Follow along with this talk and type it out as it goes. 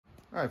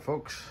All right,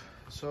 folks,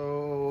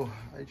 so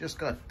I just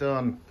got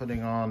done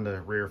putting on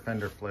the rear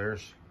fender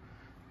flares,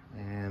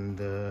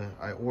 and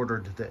I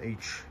ordered the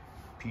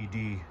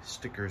HPD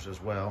stickers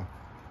as well.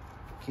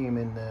 Came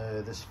in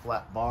this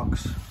flat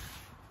box.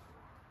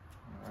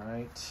 All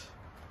right,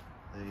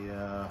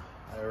 I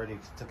already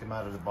took them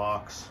out of the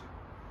box.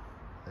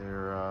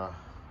 They're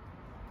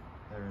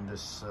in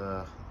this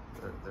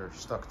they're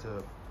stuck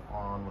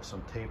on with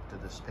some tape to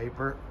this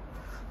paper.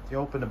 If you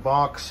open the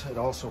box, it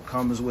also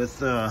comes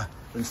with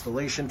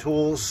installation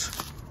tools.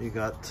 You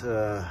got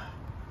the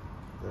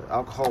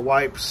alcohol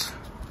wipes,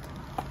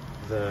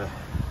 the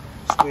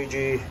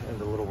squeegee, and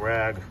the little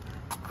rag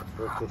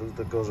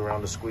that goes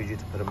around the squeegee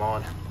to put them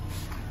on.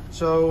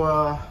 So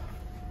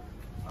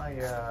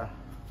I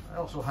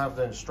also have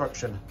the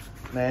instruction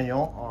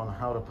manual on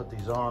how to put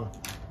these on.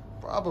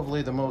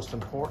 Probably the most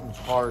important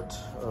part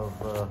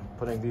of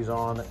putting these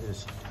on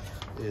is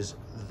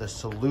the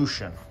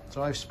solution.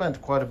 So I've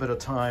spent quite a bit of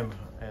time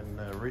in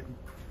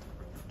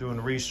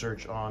doing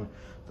research on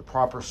the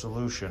proper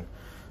solution.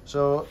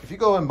 So if you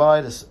go and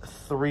buy this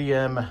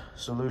 3M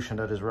solution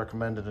that is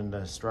recommended in the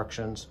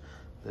instructions,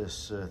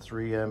 this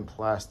 3M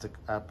plastic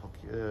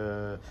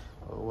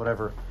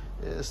whatever,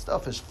 this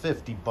stuff is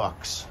 50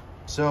 bucks.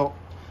 So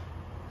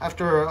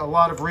after a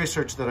lot of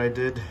research that I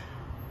did,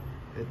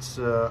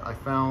 I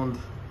found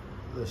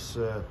this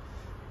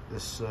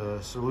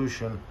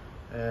solution,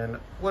 and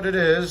what it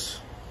is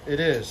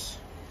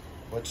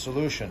what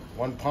solution?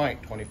 1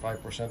 pint,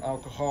 25%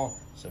 alcohol,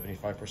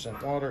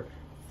 75% water,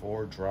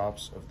 4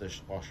 drops of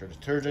dishwasher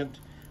detergent,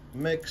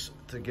 mix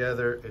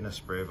together in a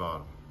spray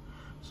bottle.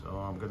 So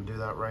I'm going to do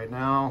that right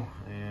now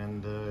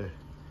and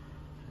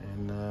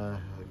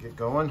get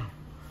going.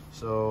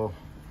 So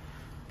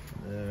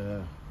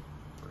we're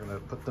going to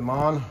put them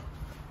on.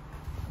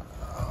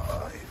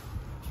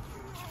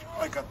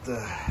 I got the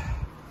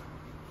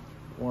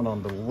one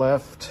on the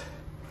left.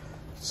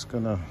 It's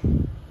gonna,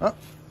 oh,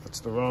 that's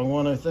the wrong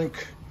one, I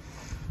think.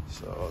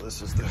 So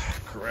this is the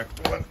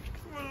correct one.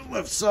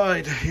 Left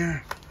side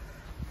here.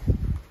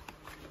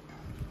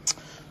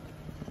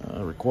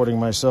 Recording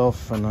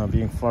myself and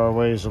being far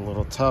away is a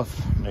little tough.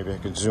 Maybe I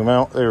could zoom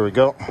out. There we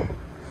go.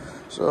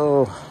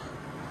 So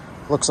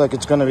looks like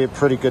it's gonna be a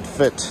pretty good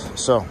fit.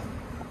 So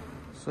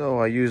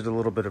I used a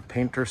little bit of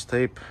painter's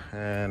tape,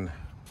 and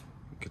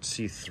you could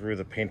see through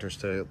the painter's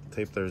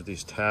tape. There's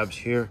these tabs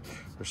here.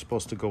 They're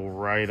supposed to go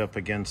right up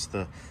against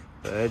the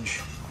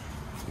edge.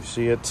 You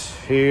see it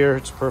here.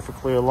 It's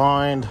perfectly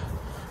aligned,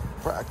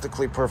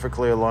 practically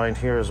perfectly aligned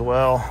here as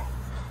well.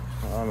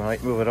 I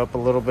might move it up a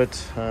little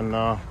bit, and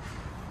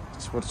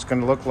that's what it's going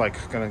to look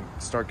like. Going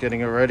to start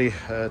getting it ready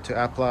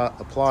to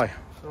apply.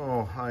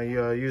 So I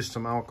used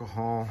some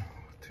alcohol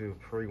to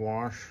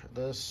pre-wash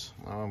this.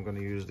 Now I'm going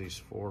to use these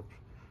 4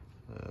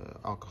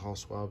 alcohol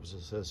swabs.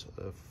 It says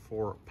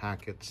 4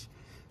 packets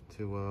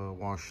to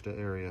wash the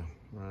area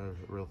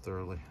real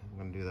thoroughly. I'm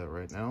going to do that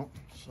right now.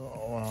 So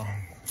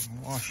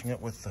I'm washing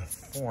it with the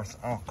 4th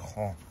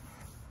alcohol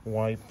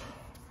wipe.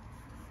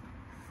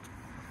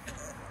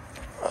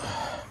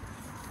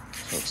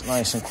 So it's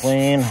nice and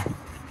clean.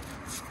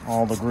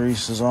 All the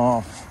grease is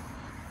off.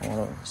 We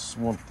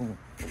want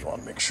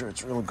to make sure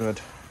it's real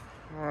good.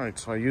 All right,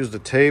 so I used the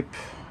tape.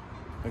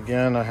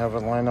 Again, I have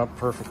it lined up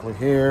perfectly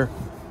here.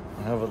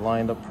 I have it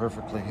lined up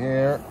perfectly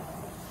here.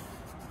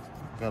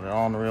 Got it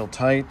on real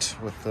tight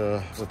with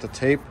the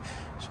tape.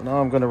 So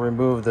now I'm going to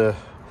remove the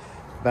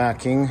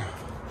backing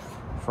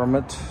from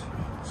it.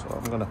 So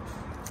I'm going to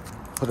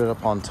put it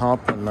up on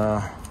top and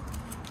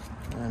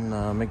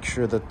make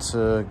sure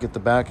that get the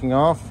backing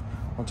off.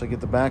 Once I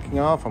get the backing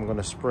off, I'm going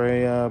to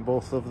spray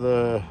both of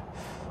the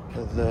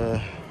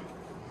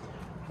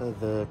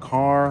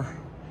car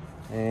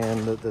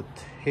and the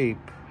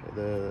tape,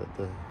 the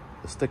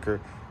sticker,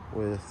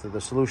 with the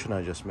solution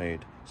I just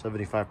made.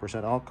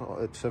 75% alcohol,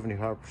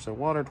 75%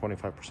 water,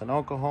 25%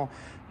 alcohol,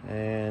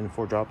 and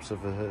 4 drops of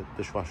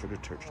dishwasher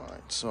detergent. All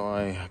right, so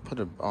I put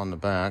it on the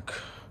back.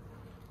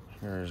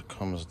 Here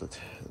comes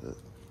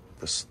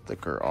the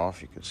sticker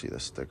off. You can see the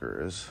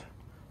sticker is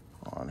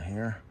on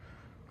here.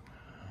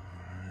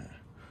 All right.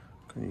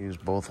 I'm gonna use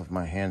both of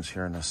my hands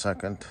here in a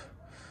second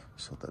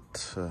so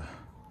that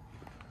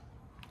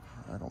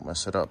I don't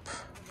mess it up.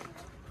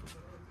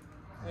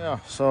 Yeah,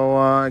 so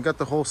I got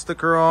the whole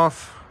sticker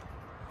off.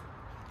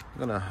 I'm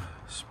gonna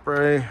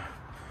spray,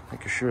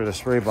 making sure the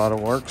spray bottle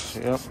works.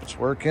 Yep, it's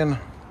working.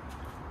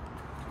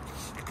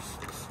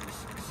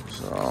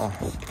 So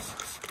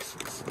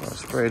I'm gonna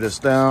spray this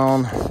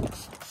down.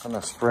 I'm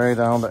gonna spray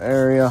down the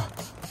area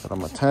that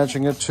I'm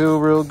attaching it to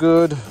real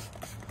good.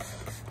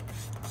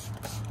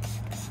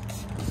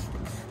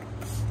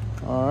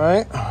 All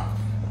right,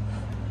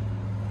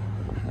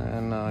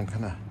 and I'm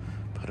gonna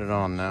put it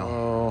on now.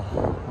 So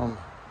I'm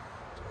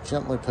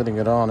gently putting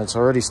it on. It's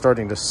already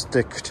starting to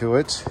stick to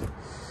it.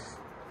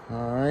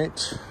 All right,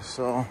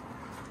 so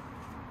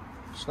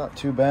it's not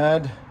too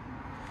bad.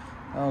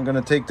 Now I'm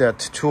gonna take that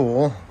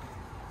tool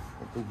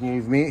that they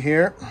gave me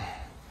here,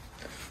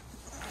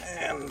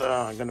 and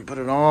I'm gonna put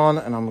it on,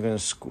 and I'm gonna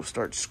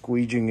start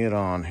squeegeeing it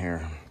on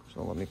here.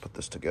 So let me put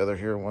this together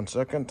here 1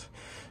 second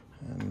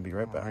and be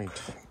right back. All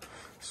right.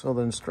 So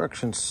the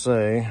instructions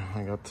say,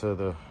 I got to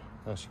the,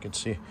 as you can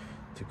see,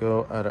 to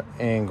go at an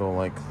angle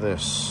like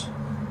this.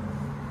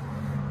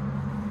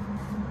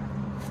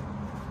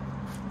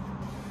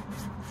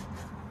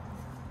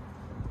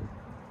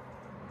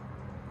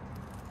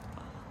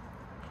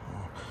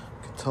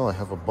 You can tell I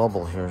have a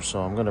bubble here,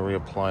 so I'm going to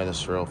reapply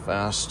this real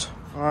fast.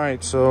 All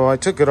right, so I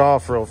took it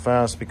off real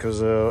fast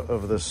because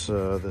of this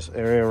this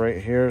area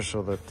right here,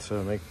 so that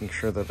making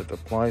sure that it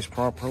applies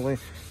properly.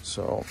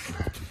 So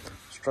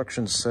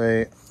instructions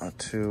say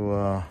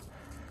to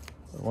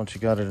once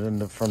you got it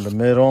in from the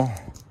middle,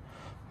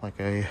 like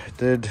I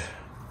did,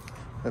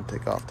 and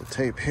take off the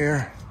tape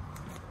here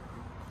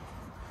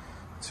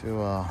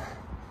to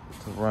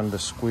run the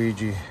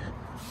squeegee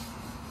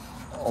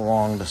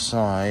along the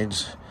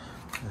sides.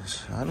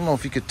 I don't know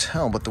if you could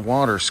tell, but the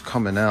water's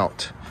coming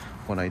out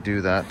when I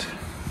do that.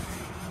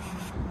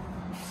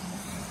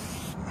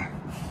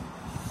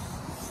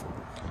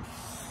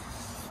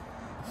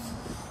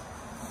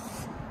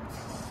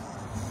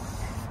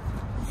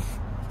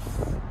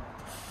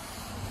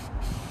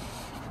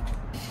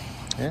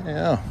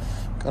 Yeah,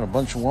 got a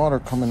bunch of water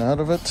coming out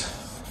of it.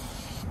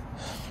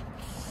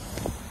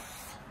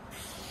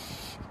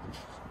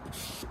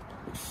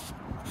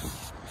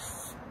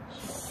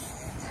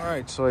 All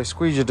right, so I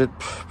squeegeed it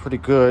pretty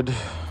good,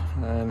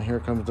 and here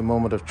comes the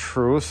moment of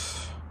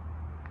truth.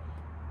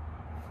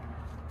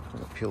 I'm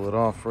gonna peel it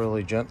off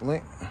really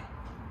gently.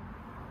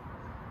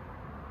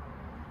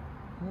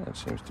 Yeah, it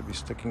seems to be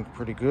sticking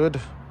pretty good.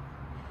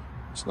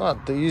 It's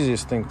not the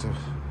easiest thing to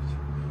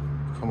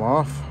come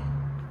off.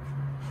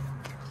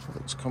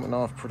 It's coming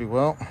off pretty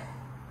well.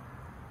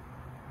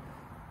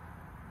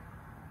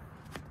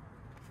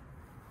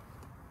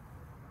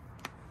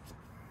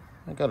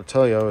 I gotta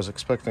tell you, I was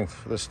expecting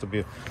for this to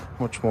be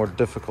much more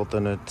difficult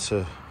than it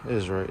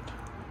is, right?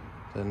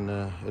 Than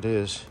it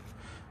is.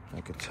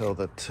 I could tell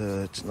that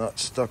it's not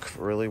stuck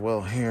really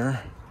well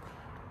here.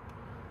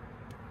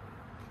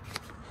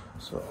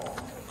 So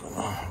I'm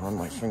gonna run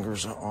my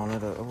fingers on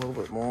it a little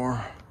bit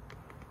more.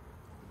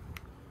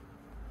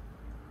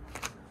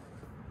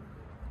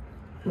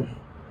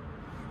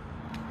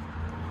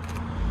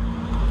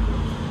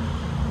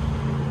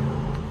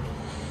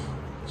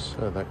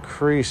 So that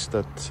crease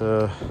that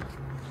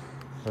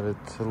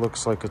it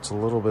looks like it's a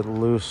little bit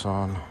loose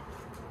on.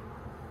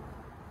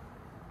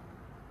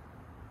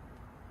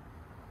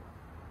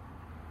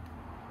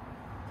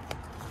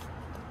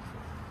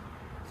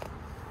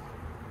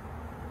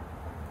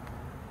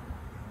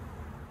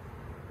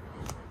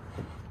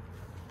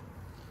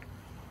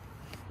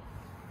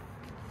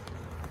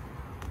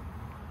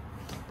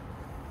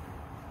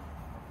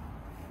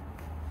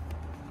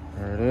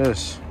 There it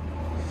is.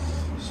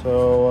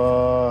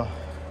 So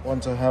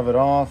once I have it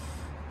off,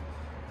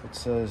 it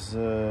says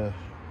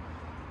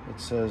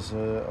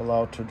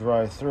allowed to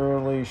dry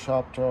thoroughly,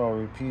 shop dry, I'll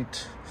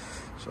repeat.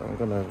 So I'm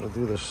gonna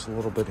do this a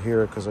little bit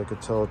here because I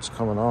could tell it's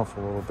coming off a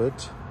little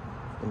bit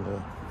in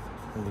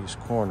these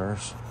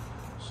corners.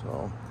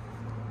 So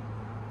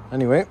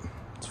anyway,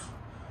 it's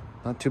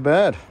not too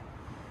bad.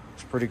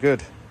 It's pretty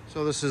good.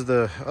 So this is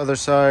the other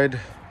side.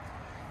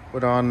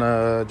 Put on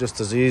just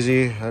as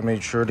easy. I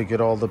made sure to get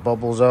all the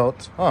bubbles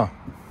out.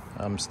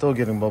 I'm still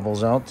getting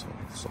bubbles out.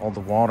 It's all the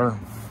water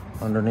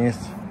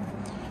underneath.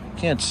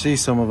 Can't see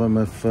some of them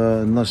if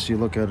unless you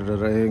look at it at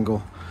an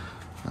angle.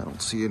 I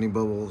don't see any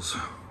bubbles.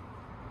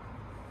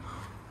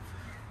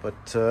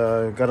 But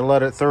gotta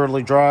let it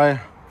thoroughly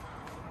dry.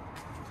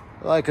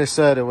 Like I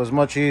said, it was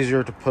much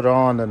easier to put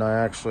on than I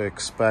actually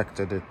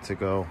expected it to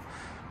go.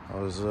 I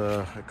was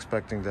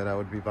expecting that I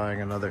would be buying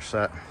another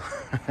set.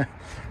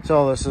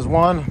 So this is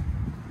one.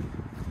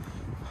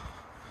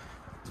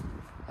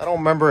 I don't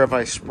remember if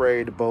I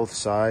sprayed both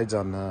sides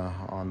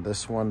on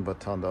this one,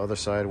 but on the other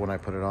side, when I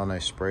put it on, I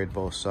sprayed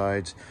both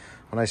sides.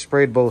 When I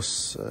sprayed both,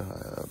 some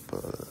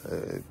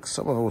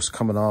of it was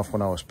coming off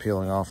when I was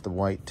peeling off the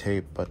white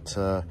tape, but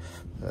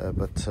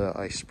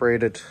I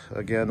sprayed it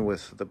again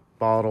with the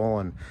bottle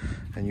and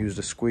used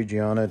a squeegee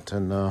on it,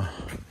 and I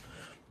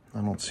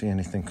don't see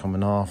anything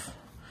coming off.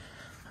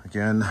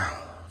 Again,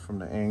 from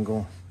the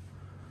angle,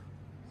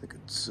 I think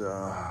it's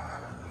a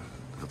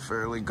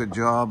fairly good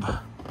job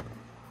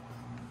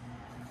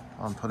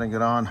on putting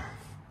it on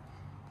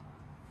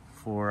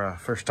for a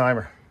first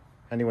timer.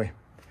 Anyway,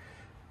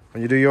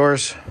 when you do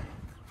yours,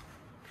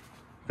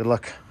 good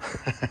luck.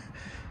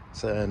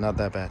 It's not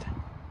that bad.